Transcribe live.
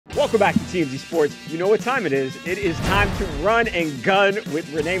Welcome back to TMZ Sports. You know what time it is. It is time to run and gun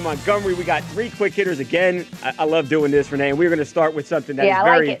with Renee Montgomery. We got 3 quick hitters again. I love doing this, Renee. And we're going to start with something that is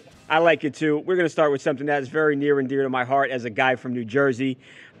very... like it. I like it too. We're going to start with something that is very near and dear to my heart as a guy from New Jersey.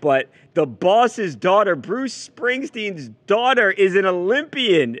 But the boss's daughter, Bruce Springsteen's daughter, is an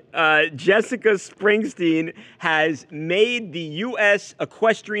Olympian. Jessica Springsteen has made the U.S.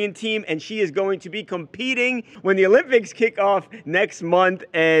 equestrian team, and she is going to be competing when the Olympics kick off next month.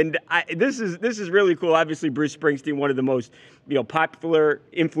 And this is really cool. Obviously, Bruce Springsteen, one of the most popular,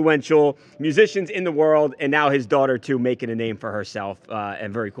 influential musicians in the world, and now his daughter too, making a name for herself,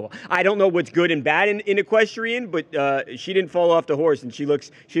 and very cool. I don't know what's good and bad in equestrian, but she didn't fall off the horse, and she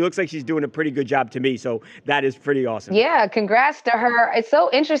looks like she's doing a pretty good job to me. So that is pretty awesome. Yeah, congrats to her. It's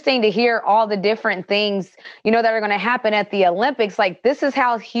so interesting to hear all the different things, that are going to happen at the Olympics. Like, this is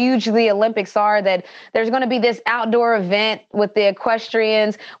how huge the Olympics are, that there's going to be this outdoor event with the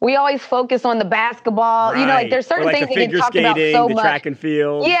equestrians. We always focus on the basketball. Right. There's certain things the we can talk about so the much. Track and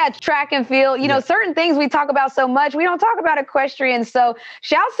field. Yeah, track and field. Certain things we talk about so much. We don't talk about equestrians. So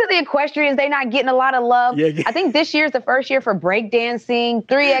shouts to the equestrians. They're not getting a lot of love. Yeah. I think this year is the first year for breakdancing,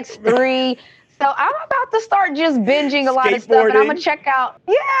 3x3. So I'm about to start just binging a lot of stuff, and I'm going to check out.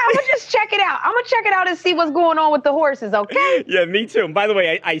 Yeah, I'm going to just check it out. I'm going to check it out and see what's going on with the horses, okay? Yeah, me too. And by the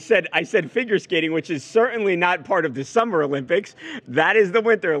way, I said figure skating, which is certainly not part of the Summer Olympics. That is the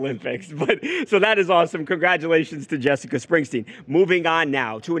Winter Olympics. So that is awesome. Congratulations to Jessica Springsteen. Moving on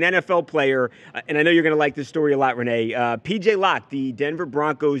now to an NFL player, and I know you're going to like this story a lot, Renee. P.J. Locke, the Denver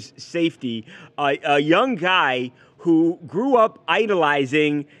Broncos safety, a young guy who grew up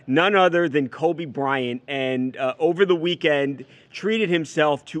idolizing none other than Kobe Bryant, and over the weekend treated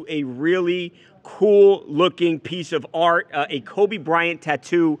himself to a really cool-looking piece of art, a Kobe Bryant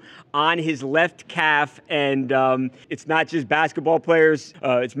tattoo on his left calf. And it's not just basketball players.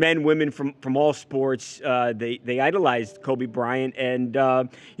 It's men, women from all sports. They idolized Kobe Bryant, and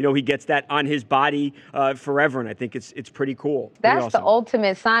he gets that on his body forever. And I think it's pretty cool. That's awesome. The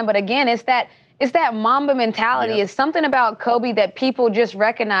ultimate sign. But again, it's that Mamba mentality. Yep. It's something about Kobe that people just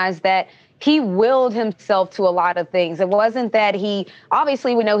recognize, that he willed himself to a lot of things. It wasn't that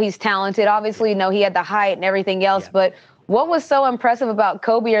obviously we know he's talented. Obviously, we know he had the height and everything else. Yeah. But what was so impressive about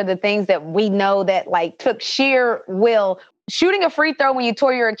Kobe are the things that we know that took sheer will. Shooting a free throw when you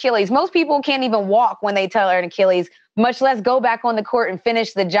tore your Achilles. Most people can't even walk when they tear an Achilles, much less go back on the court and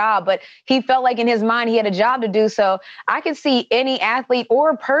finish the job. But he felt like in his mind he had a job to do. So I could see any athlete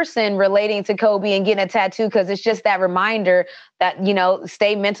or person relating to Kobe and getting a tattoo, because it's just that reminder that,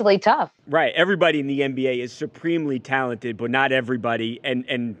 stay mentally tough. Right. Everybody in the NBA is supremely talented, but not everybody,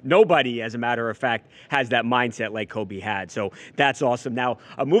 and nobody, as a matter of fact, has that mindset like Kobe had. So that's awesome. Now,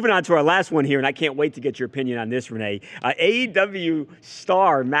 moving on to our last one here, and I can't wait to get your opinion on this, Renee. AEW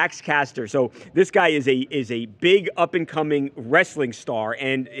star Max Caster. So this guy is a big up-and-coming wrestling star,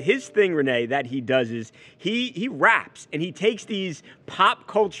 and his thing, Renee, that he does is he raps, and he takes these pop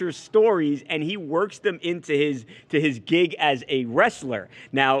culture stories and he works them into his gig as a wrestler.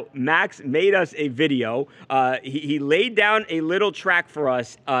 Now, Max made us a video. He laid down a little track for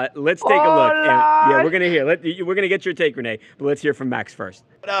us. Let's take a look. And, yeah, we're gonna hear. We're gonna get your take, Renee, but let's hear from Max first.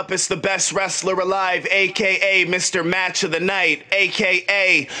 What up? It's the best wrestler alive, a.k.a. Mr. Match of the Night,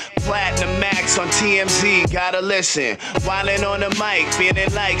 a.k.a. Platinum Max on TMZ. Gotta listen. Wildin' on the mic,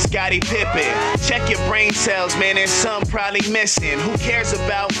 feeling like Scottie Pippen. Check your brain cells, man, there's some probably missing. Who cares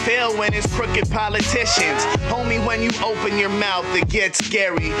about Phil when it's crooked politicians? Homie, when you open your mouth, it gets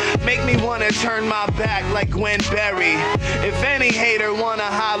scary. Make me wanna turn my back like Gwen Berry. If any hater wanna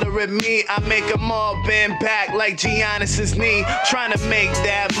holler at me, I make them all bend back like Giannis's knee. Trying to make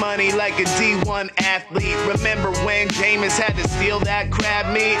that money like a D1 athlete. Remember when Jameis had to steal that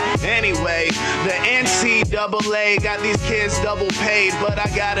crab meat? Anyway, the NCAA got these kids double paid, but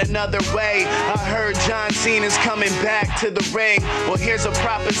I got another way. I heard John Cena's coming back to the ring. Well, here's a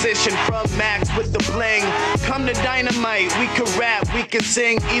proposition from Max with the bling. Come to Dynamite, we can rap, we can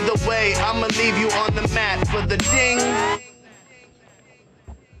sing. Either way, I'ma leave you on the mat for the ding.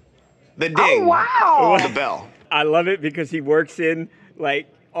 The ding. Oh, wow. The bell. I love it because he works in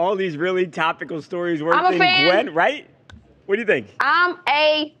all these really topical stories. I'm a fan. Gwen, right? What do you think? I'm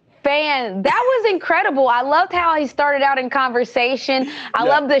a fan. That was incredible. I loved how he started out in conversation. I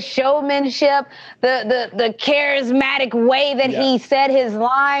love the showmanship, the charismatic way that he said his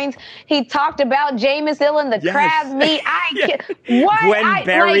lines. He talked about Jameis Hill, the crab meat. Gwen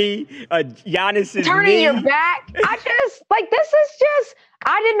Berry, Giannis's turning knee. your back.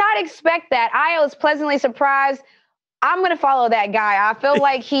 I did not expect that. I was pleasantly surprised. I'm going to follow that guy. I feel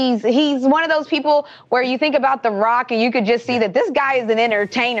like he's one of those people where you think about The Rock and you could just see that this guy is an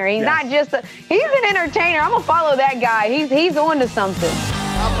entertainer. He's not just he's an entertainer. I'm going to follow that guy. He's on to something.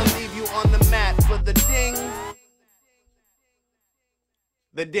 I'm going to leave you on the mat for the ding.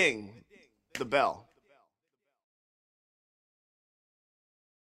 The ding. The bell.